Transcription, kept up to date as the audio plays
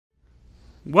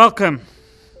Welcome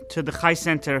to the Chai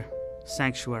Center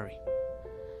Sanctuary.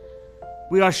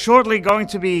 We are shortly going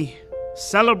to be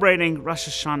celebrating Rosh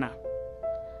Hashanah.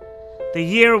 The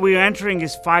year we are entering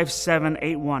is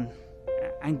 5781,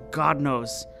 and God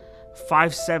knows,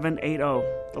 5780,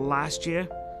 the last year,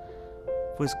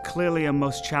 was clearly a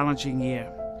most challenging year.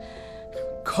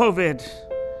 COVID,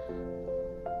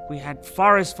 we had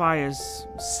forest fires,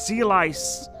 sea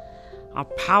lice, our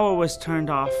power was turned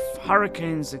off,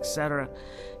 hurricanes, etc.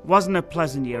 It wasn't a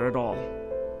pleasant year at all.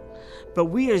 But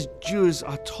we as Jews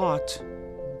are taught,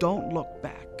 don't look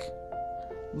back,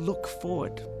 look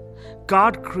forward.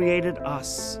 God created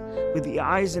us with the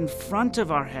eyes in front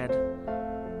of our head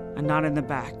and not in the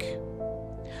back.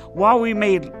 While we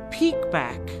may peek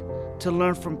back to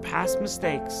learn from past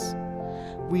mistakes,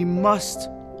 we must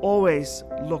always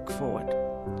look forward.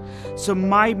 So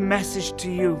my message to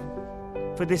you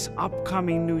for this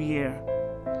upcoming new year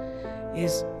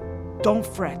is don't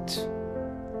fret.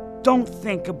 Don't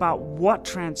think about what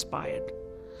transpired,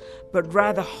 but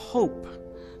rather hope,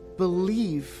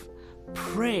 believe,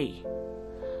 pray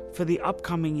for the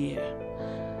upcoming year.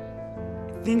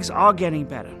 Things are getting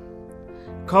better.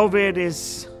 COVID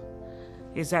is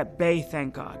at bay,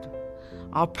 thank God.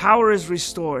 Our power is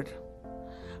restored.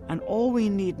 And all we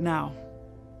need now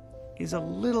is a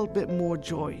little bit more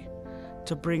joy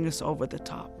to bring us over the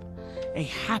top. A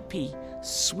happy,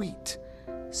 sweet,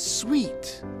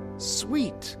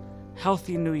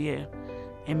 healthy new year.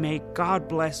 And may God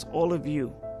bless all of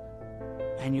you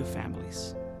and your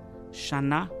families.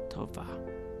 Shana Tova.